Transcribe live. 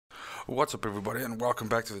What's up, everybody, and welcome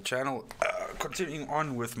back to the channel. Continuing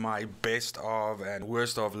on with my best of and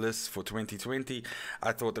worst of lists for 2020,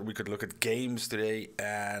 I thought that we could look at games today,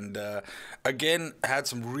 and again, had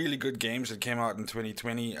some really good games that came out in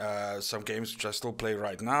 2020. Some games which I still play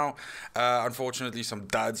right now. Unfortunately, some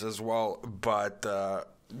duds as well, but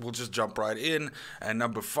we'll just jump right in. And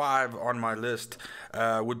number 5 on my list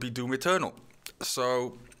would be Doom Eternal.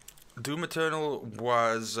 So Doom Eternal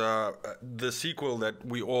was the sequel that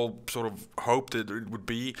we all sort of hoped it would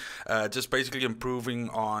be, just basically improving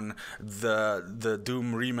on the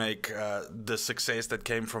Doom remake, the success that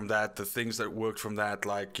came from that, the things that worked from that,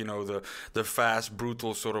 like, you know, the fast,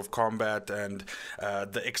 brutal sort of combat and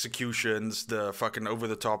the executions, the fucking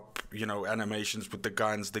over-the-top, you know, animations with the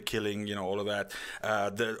guns, the killing, you know, all of that,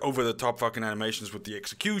 the over-the-top fucking animations with the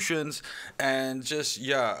executions, and just,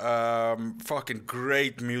 yeah, fucking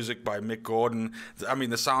great music by Mick Gordon. I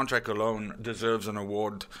mean, the soundtrack alone deserves an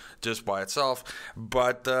award just by itself.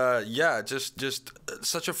 But yeah, just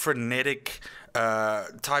such a frenetic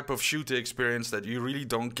type of shooter experience that you really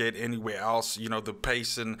don't get anywhere else. You know, the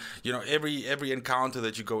pace, and you know, every encounter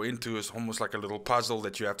that you go into is almost like a little puzzle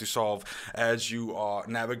that you have to solve as you are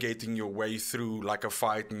navigating your way through like a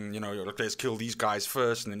fight. And you know, you're like, let's kill these guys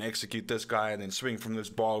first and then execute this guy and then swing from this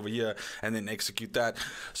bar over here and then execute that.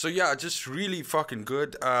 So yeah, just really fucking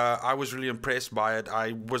good. I was really impressed by it.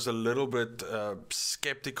 I was a little bit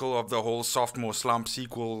skeptical of the whole sophomore slump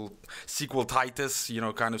sequel-titis, you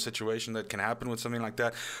know, kind of situation that can happen with something like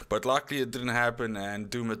that, but luckily it didn't happen,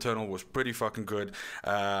 and Doom Eternal was pretty fucking good.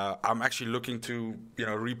 I'm actually looking to, you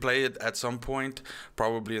know, replay it at some point,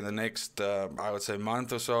 probably in the next I would say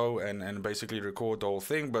month or so, and basically record the whole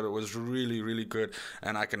thing. But it was really good,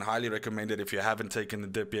 and I can highly recommend it if you haven't taken the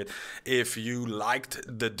dip yet. If you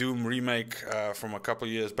liked the Doom remake from a couple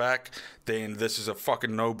years back, then this is a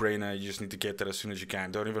fucking no-brainer. You just need to get that as soon as you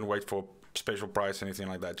can. Don't even wait for special price or anything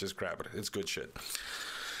like that. Just grab it. It's good shit.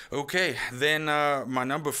 Okay, then my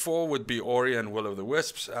number 4 would be Ori and Will of the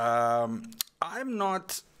Wisps. I'm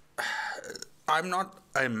not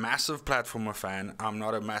a massive platformer fan. I'm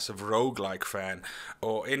not a massive roguelike fan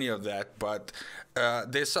or any of that, but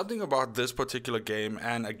there's something about this particular game,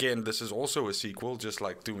 and again, this is also a sequel, just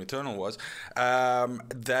like Doom Eternal was,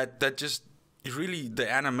 that just really, the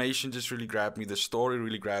animation just really grabbed me. The story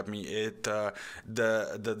really grabbed me. The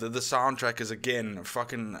soundtrack is again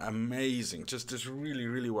fucking amazing. Just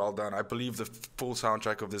really well done. I believe the full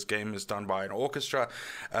soundtrack of this game is done by an orchestra,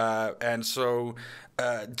 and so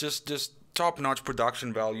just top-notch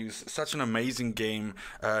production values. Such an amazing game,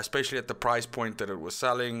 especially at the price point that it was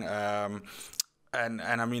selling. And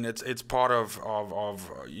I mean, it's part of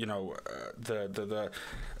you know,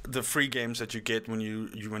 the free games that you get when you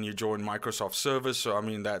join Microsoft service. So I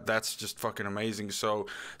mean, that's just fucking amazing. So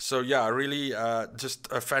yeah, really just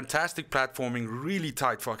a fantastic platforming, really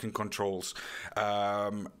tight fucking controls.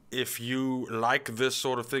 If you like this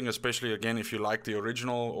sort of thing, especially again if you like the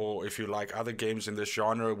original, or if you like other games in this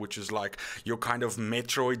genre, which is like your kind of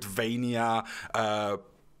Metroidvania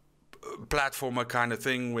platformer kind of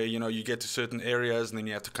thing, where, you know, you get to certain areas and then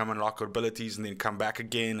you have to come unlock abilities and then come back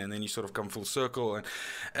again, and then you sort of come full circle,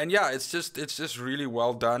 and yeah, it's just really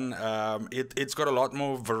well done. It's got a lot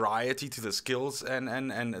more variety to the skills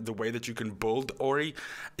and the way that you can build Ori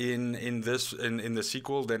in the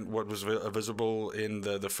sequel than what was visible in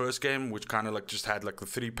the first game, which kind of like just had like the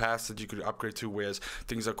 3 paths that you could upgrade to, whereas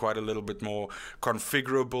things are quite a little bit more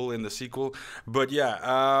configurable in the sequel. But yeah,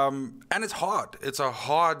 and it's hard. It's a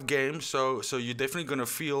hard game. So you're definitely going to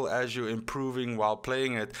feel as you're improving while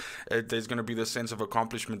playing it. There's going to be the sense of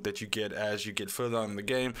accomplishment that you get as you get further on in the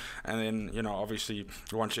game, and then, you know, obviously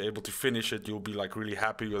once you're able to finish it, you'll be like really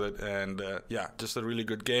happy with it. And yeah, just a really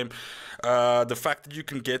good game. The fact that you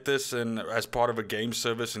can get this and as part of a game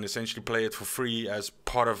service and essentially play it for free as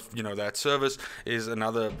part of, you know, that service is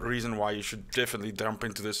another reason why you should definitely jump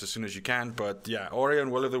into this as soon as you can. But yeah, Ori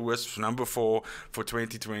and Will of the Wisps, number 4 for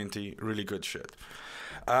 2020, really good shit.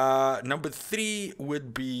 Number 3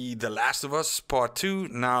 would be The Last of Us Part 2.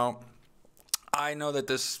 Now, I know that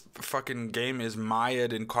this fucking game is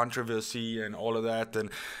mired in controversy and all of that,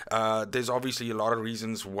 and there's obviously a lot of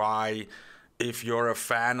reasons why, if you're a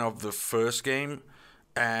fan of the first game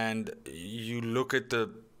and you look at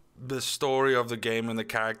the story of the game and the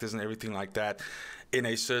characters and everything like that in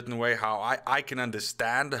a certain way, how I can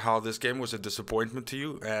understand how this game was a disappointment to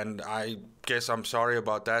you, and I guess I'm sorry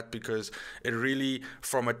about that, because it really,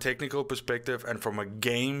 from a technical perspective and from a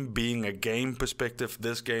game being a game perspective,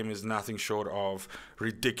 this game is nothing short of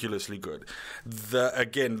ridiculously good.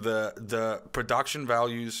 The production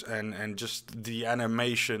values and just the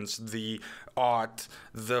animations, the art,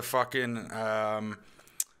 the fucking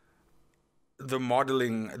the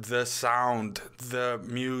modeling, the sound, the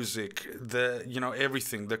music, the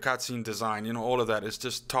everything, the cutscene design, all of that is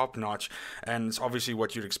just top notch, and it's obviously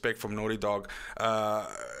what you'd expect from Naughty Dog.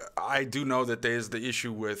 I do know that there's the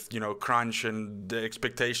issue with crunch and the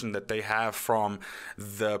expectation that they have from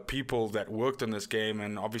the people that worked on this game,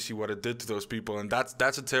 and obviously what it did to those people, and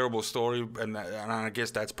that's a terrible story, and I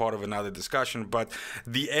guess that's part of another discussion. But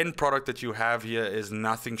the end product that you have here is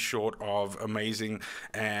nothing short of amazing,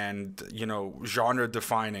 and genre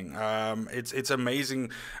defining. It's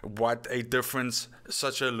amazing what a difference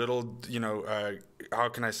such a little how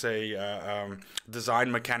can I say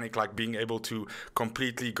design mechanic like being able to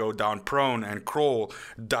completely go down prone and crawl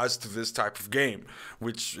does to this type of game,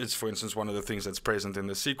 which is, for instance, one of the things that's present in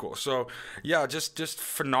the sequel. So yeah, just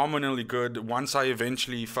phenomenally good. Once I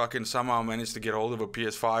eventually fucking somehow managed to get hold of a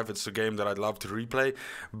PS5, it's a game that I'd love to replay.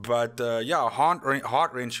 But yeah,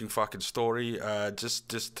 heart-wrenching fucking story.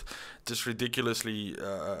 Just ridiculously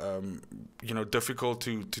difficult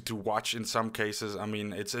to watch in some cases. I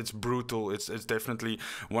mean, it's brutal. It's definitely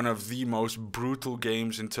one of the most brutal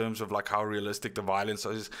games in terms of like how realistic the violence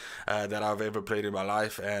is that I've ever played in my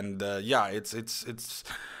life. And yeah, it's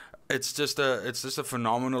just a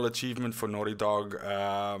phenomenal achievement for Naughty Dog.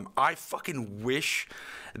 I fucking wish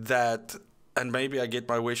that, and maybe I get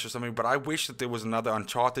my wish or something, but I wish that there was another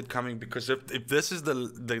Uncharted coming, because if this is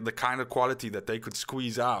the kind of quality that they could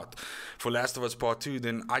squeeze out for Last of Us Part 2,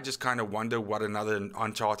 then I just kind of wonder what another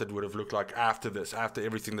Uncharted would have looked like after this, after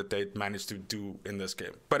everything that they managed to do in this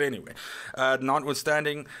game. But anyway,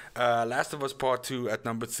 notwithstanding, Last of Us Part 2 at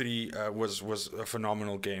number 3 was a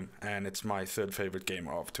phenomenal game, and it's my third favorite game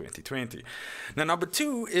of 2020. Now, number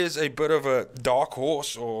 2 is a bit of a dark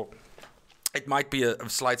horse, or it might be a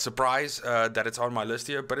slight surprise that it's on my list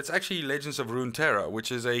here, but it's actually Legends of Runeterra,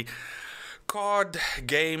 which is a card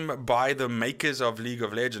game by the makers of League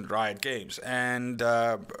of Legends, Riot Games. And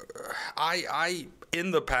I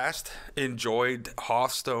in the past enjoyed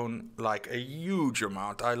Hearthstone like a huge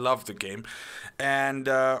amount. I love the game, and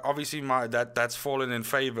obviously that's fallen in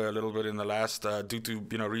favor a little bit in the last due to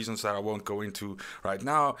reasons that I won't go into right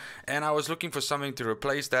now. And I was looking for something to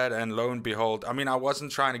replace that, and lo and behold, I mean, I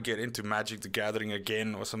wasn't trying to get into Magic the Gathering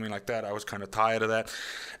again or something like that. I was kind of tired of that,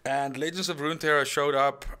 and Legends of Runeterra showed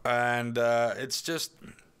up, and it's just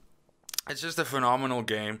a phenomenal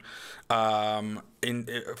game for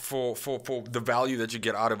the value that you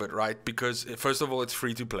get out of it, right? Because first of all, it's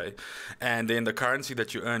free to play, and then the currency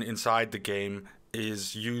that you earn inside the game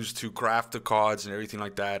is used to craft the cards and everything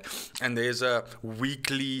like that. And there's a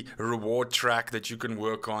weekly reward track that you can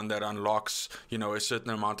work on that unlocks a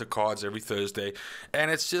certain amount of cards every Thursday,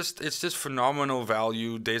 and it's just phenomenal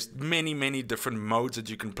value. There's many different modes that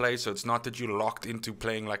you can play, so it's not that you're locked into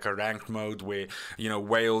playing like a ranked mode where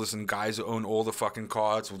whales and guys who own all the fucking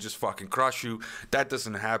cards will just fucking crush you. That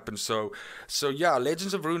doesn't happen. So yeah,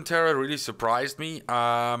 Legends of Runeterra really surprised me.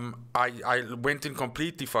 I went in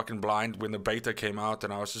completely fucking blind when the beta came out,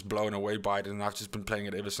 and I was just blown away by it, and I've just been playing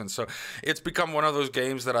it ever since. So it's become one of those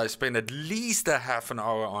games that I spend at least a half an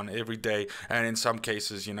hour on every day, and in some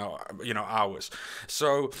cases hours.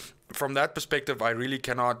 So from that perspective, I really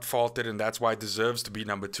cannot fault it, and that's why it deserves to be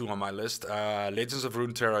number 2 on my list. Legends of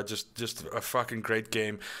Runeterra, just a fucking great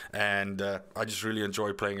game, and I just really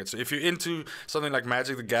enjoy playing it. So if you're into something like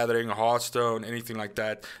Magic the Gathering, Hearthstone, anything like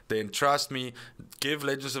that, then trust me, give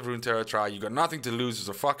Legends of Runeterra a try. You got nothing to lose. It's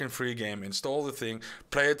a fucking free game. Install the thing,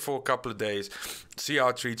 play it for a couple of days, see how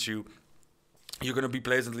it treats you. You're going to be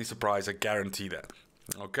pleasantly surprised, I guarantee that.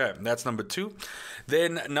 Okay, that's number 2.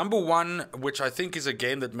 Then number 1, which I think is a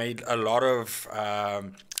game that made a lot of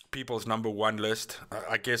people's number 1 list,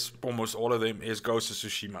 I guess almost all of them, is Ghost of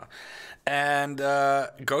Tsushima. And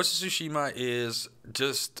Ghost of Tsushima is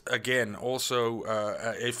just, again, also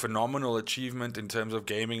a phenomenal achievement in terms of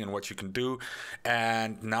gaming and what you can do.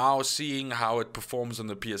 And now seeing how it performs on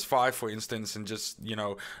the PS5, for instance, and just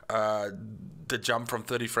the jump from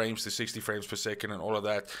 30 frames to 60 frames per second and all of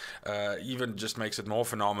that even just makes it more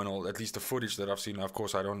phenomenal. At least the footage that I've seen. Of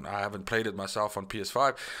course, I haven't played it myself on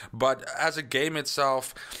PS5, but as a game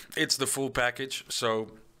itself, it's the full package.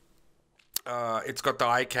 So it's got the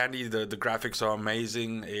eye candy. The graphics are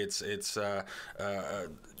amazing. It's it's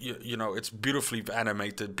beautifully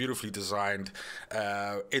animated, beautifully designed.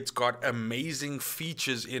 It's got amazing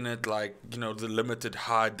features in it, like the limited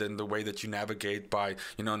HUD and the way that you navigate by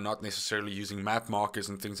not necessarily using map markers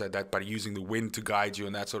and things like that, but using the wind to guide you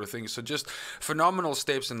and that sort of thing. So just phenomenal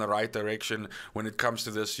steps in the right direction when it comes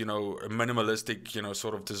to this minimalistic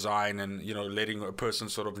sort of design, and letting a person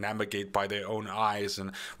sort of navigate by their own eyes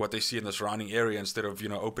and what they see in this surrounding area instead of, you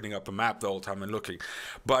know, opening up a map the whole time and looking.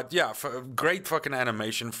 But yeah, great fucking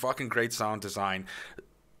animation, fucking great sound design,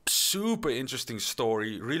 super interesting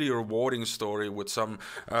story, really rewarding story with some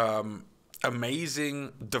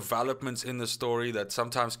amazing developments in the story that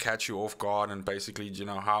sometimes catch you off guard, and basically, you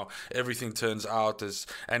know, how everything turns out is,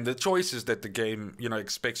 and the choices that the game, you know,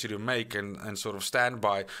 expects you to make and sort of stand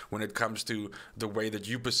by when it comes to the way that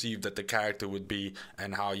you perceive that the character would be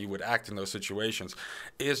and how you would act in those situations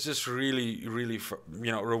is just really,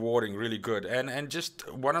 you know, rewarding, really good, and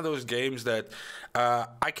just one of those games that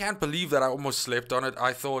I can't believe that I almost slept on it.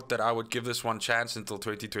 I thought that I would give this one chance until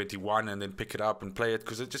 2021 and then pick it up and play it,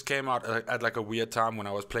 because it just came out at like a weird time when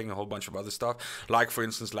I was playing a whole bunch of other stuff, like for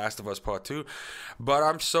instance Last of Us Part 2. But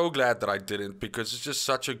I'm so glad that I didn't, because it's just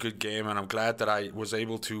such a good game, and I'm glad that I was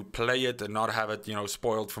able to play it and not have it, you know,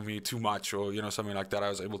 spoiled for me too much, or, you know, something like that. I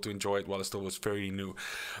was able to enjoy it while it still was very new.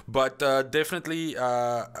 But definitely,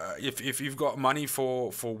 if you've got money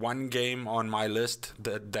for one game on my list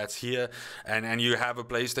that's here, and you have a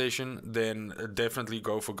PlayStation, then definitely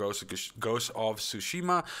go for Ghost of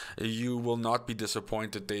Tsushima. You will not be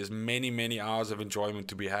disappointed. There's many hours of enjoyment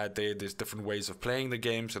to be had there. There's different ways of playing the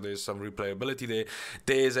game, so there's some replayability there.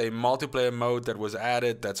 There's a multiplayer mode that was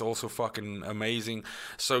added that's also fucking amazing.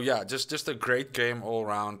 So yeah, just a great game all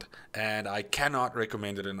around, and I cannot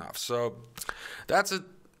recommend it enough. So that's it,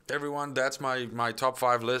 everyone. That's my top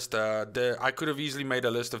 5 list. I could have easily made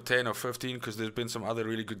a list of 10 or 15, because there's been some other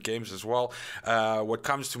really good games as well. What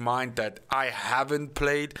comes to mind that I haven't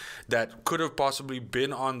played that could have possibly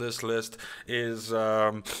been on this list is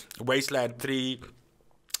Wasteland 3,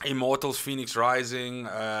 Immortals Phoenix Rising,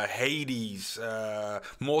 Hades,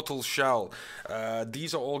 Mortal Shell.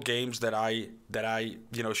 These are all games that I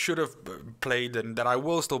you know, should have played, and that I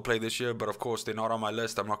will still play this year, but of course they're not on my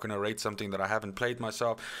list. I'm not going to rate something that I haven't played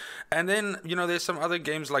myself. And then, you know, there's some other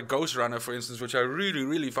games like Ghost Runner, for instance, which I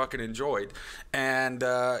really fucking enjoyed, and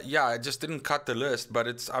yeah, I just didn't cut the list, but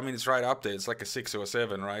it's, I mean, it's right up there. It's like a 6 or a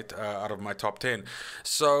 7, right, out of my top 10.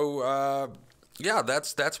 So yeah,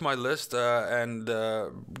 that's my list, and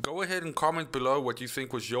go ahead and comment below what you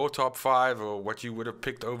think was your top 5, or what you would have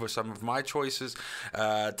picked over some of my choices.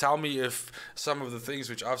 Tell me if some of the things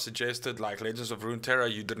which I've suggested, like Legends of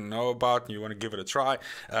Runeterra, you didn't know about and you want to give it a try.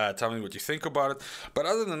 Tell me what you think about it. But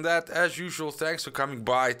other than that, as usual, thanks for coming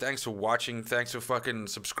by, thanks for watching, thanks for fucking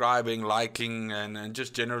subscribing, liking, and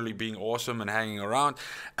just generally being awesome and hanging around.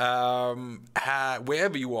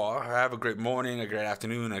 Wherever you are, have a great morning, a great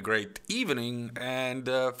afternoon, a great evening, and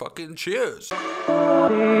fucking cheers.